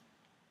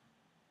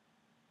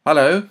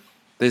Hello,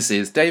 this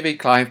is David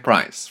Clive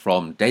Price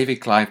from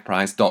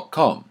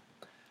davidcliveprice.com,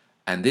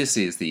 and this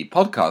is the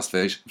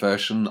podcast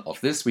version of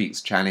this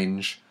week's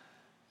challenge,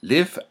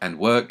 Live and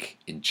Work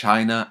in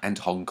China and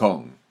Hong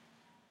Kong.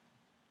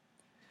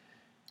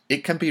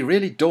 It can be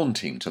really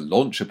daunting to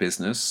launch a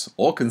business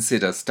or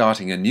consider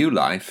starting a new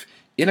life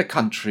in a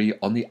country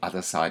on the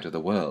other side of the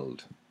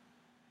world.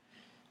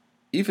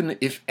 Even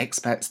if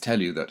expats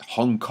tell you that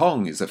Hong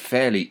Kong is a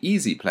fairly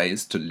easy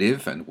place to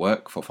live and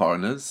work for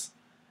foreigners,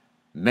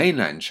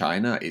 mainland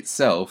China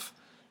itself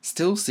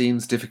still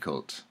seems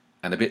difficult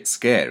and a bit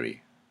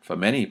scary for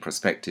many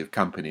prospective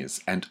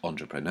companies and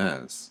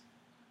entrepreneurs.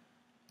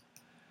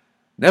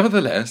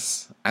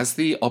 Nevertheless, as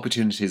the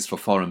opportunities for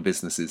foreign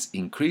businesses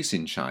increase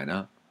in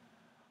China,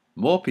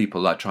 more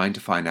people are trying to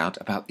find out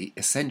about the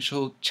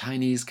essential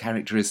Chinese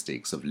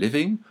characteristics of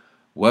living,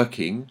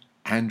 working,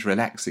 and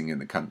relaxing in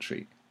the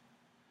country.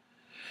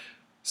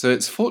 So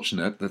it's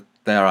fortunate that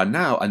there are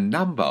now a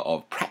number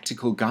of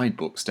practical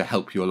guidebooks to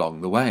help you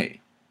along the way.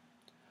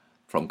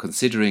 From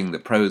considering the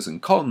pros and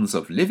cons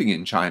of living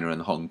in China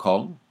and Hong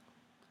Kong,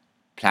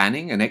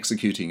 planning and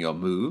executing your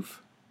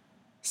move,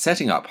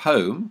 setting up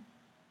home,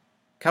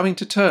 coming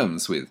to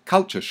terms with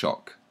culture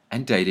shock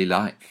and daily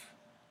life,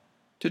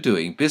 to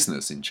doing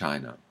business in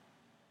China.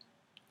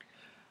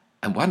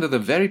 And one of the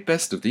very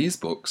best of these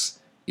books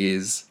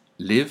is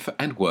Live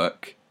and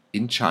Work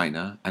in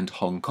China and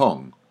Hong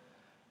Kong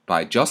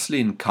by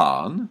Jocelyn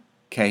Kan,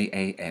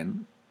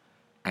 K-A-N,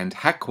 and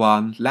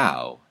Hakuan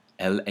Lau,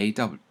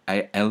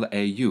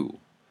 L-A-U,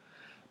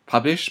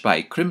 published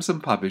by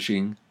Crimson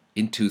Publishing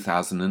in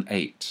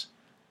 2008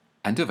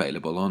 and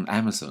available on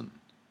Amazon.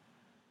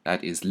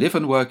 That is Live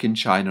and Work in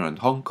China and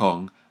Hong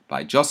Kong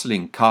by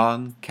Jocelyn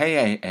Kan,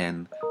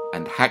 K-A-N,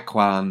 and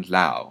Hakuan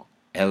Lau,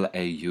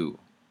 L-A-U.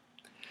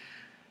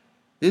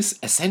 This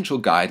essential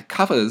guide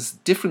covers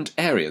different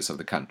areas of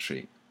the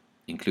country,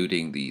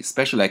 including the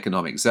special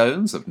economic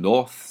zones of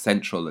North,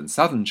 Central and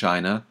Southern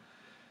China,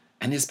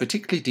 and is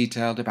particularly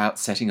detailed about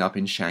setting up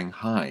in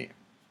Shanghai.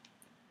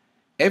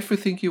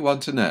 Everything you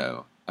want to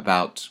know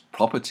about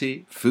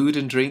property, food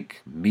and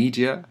drink,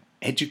 media,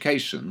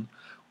 education,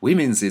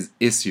 women's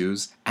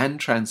issues and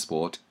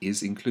transport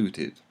is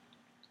included.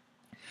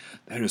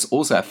 There is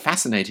also a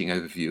fascinating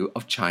overview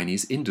of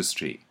Chinese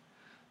industry,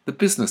 the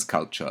business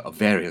culture of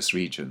various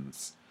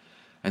regions,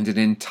 and an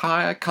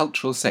entire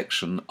cultural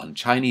section on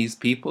Chinese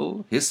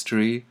people,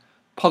 history,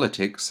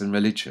 politics and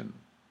religion.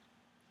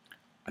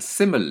 A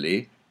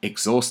similarly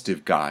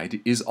exhaustive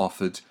guide is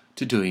offered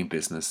to doing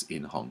business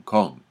in Hong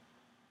Kong.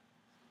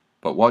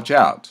 But watch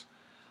out,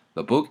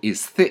 the book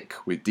is thick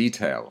with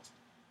detail.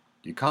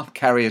 You can't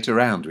carry it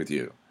around with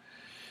you.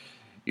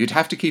 You'd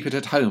have to keep it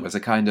at home as a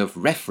kind of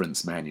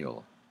reference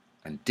manual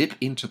and dip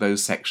into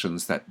those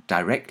sections that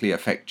directly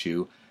affect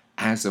you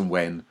as and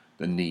when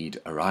the need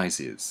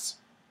arises.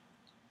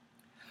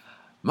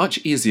 Much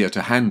easier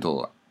to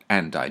handle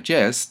and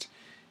digest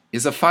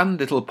is a fun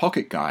little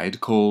pocket guide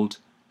called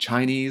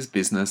Chinese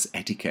Business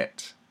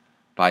Etiquette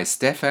by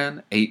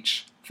Stefan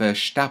H.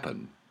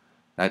 Verstappen.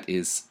 That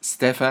is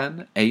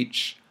Stefan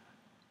H.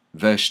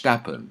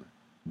 Verstappen,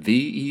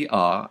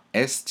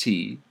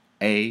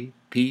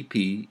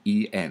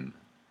 V-E-R-S-T-A-P-P-E-N,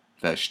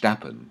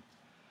 Verstappen,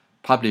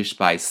 published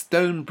by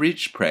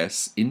Stonebridge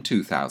Press in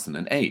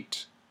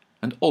 2008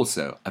 and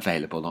also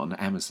available on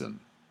Amazon.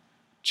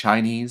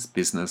 Chinese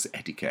Business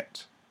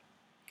Etiquette.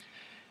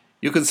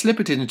 You can slip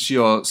it into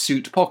your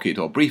suit pocket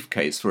or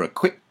briefcase for a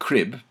quick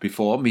crib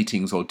before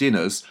meetings or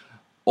dinners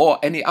or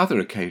any other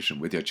occasion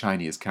with your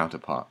Chinese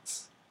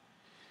counterparts.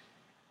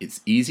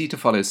 Its easy to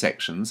follow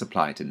sections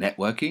apply to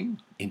networking,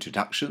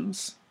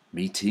 introductions,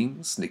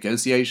 meetings,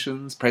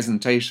 negotiations,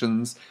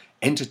 presentations,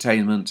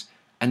 entertainment,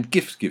 and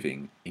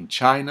gift-giving in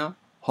China,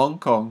 Hong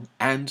Kong,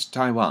 and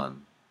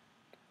Taiwan.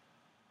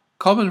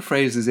 Common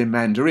phrases in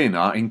Mandarin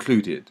are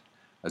included,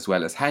 as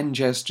well as hand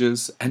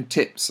gestures and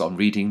tips on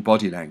reading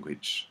body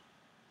language.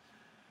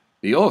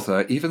 The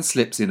author even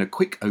slips in a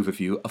quick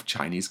overview of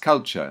Chinese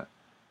culture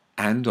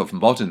and of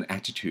modern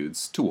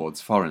attitudes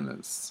towards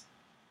foreigners.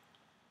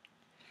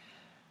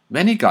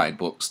 Many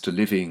guidebooks to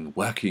living,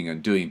 working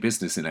and doing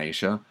business in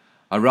Asia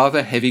are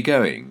rather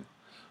heavy-going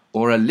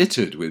or are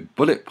littered with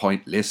bullet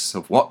point lists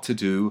of what to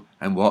do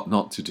and what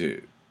not to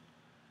do.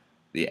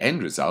 The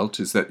end result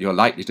is that you're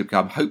likely to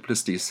become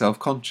hopelessly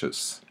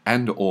self-conscious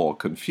and or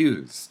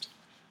confused.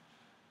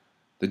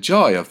 The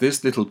joy of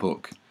this little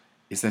book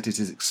is that it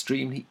is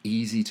extremely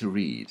easy to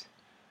read,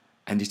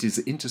 and it is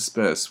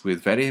interspersed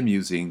with very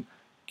amusing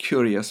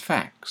curious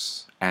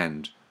facts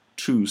and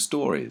true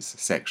stories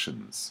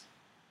sections.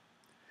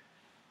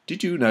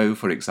 Did you know,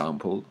 for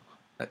example,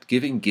 that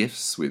giving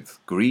gifts with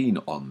green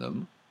on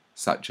them,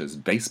 such as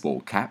baseball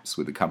caps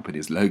with the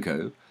company's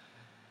logo,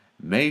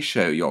 may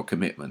show your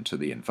commitment to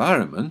the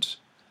environment,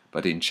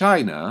 but in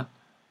China,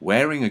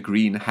 wearing a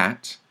green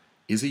hat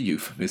is a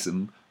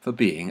euphemism for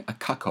being a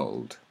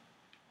cuckold?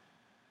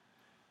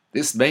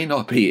 This may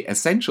not be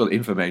essential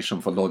information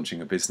for launching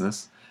a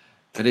business,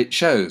 but it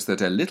shows that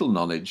a little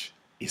knowledge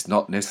is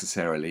not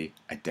necessarily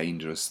a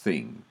dangerous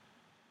thing.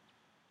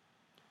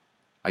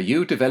 Are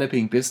you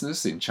developing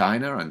business in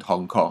China and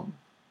Hong Kong?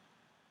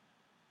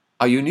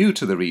 Are you new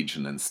to the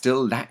region and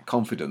still lack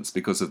confidence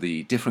because of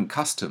the different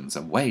customs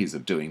and ways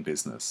of doing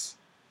business?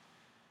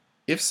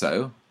 If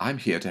so, I'm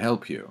here to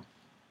help you.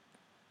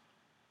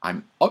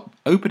 I'm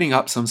opening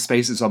up some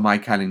spaces on my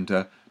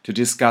calendar to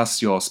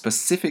discuss your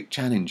specific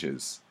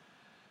challenges.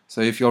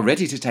 So if you're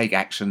ready to take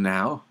action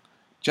now,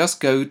 just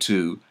go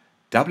to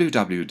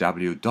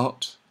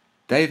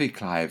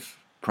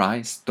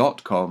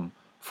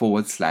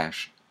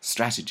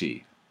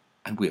www.davidcliveprice.com/strategy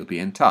and we'll be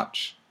in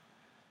touch.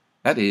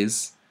 That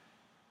is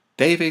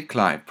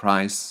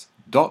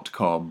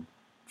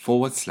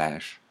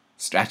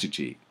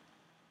davidcliveprice.com/strategy.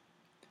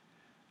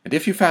 And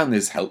if you found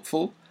this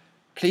helpful,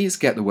 please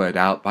get the word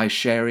out by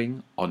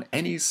sharing on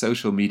any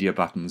social media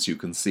buttons you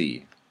can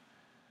see.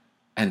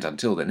 And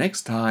until the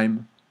next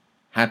time,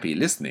 happy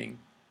listening.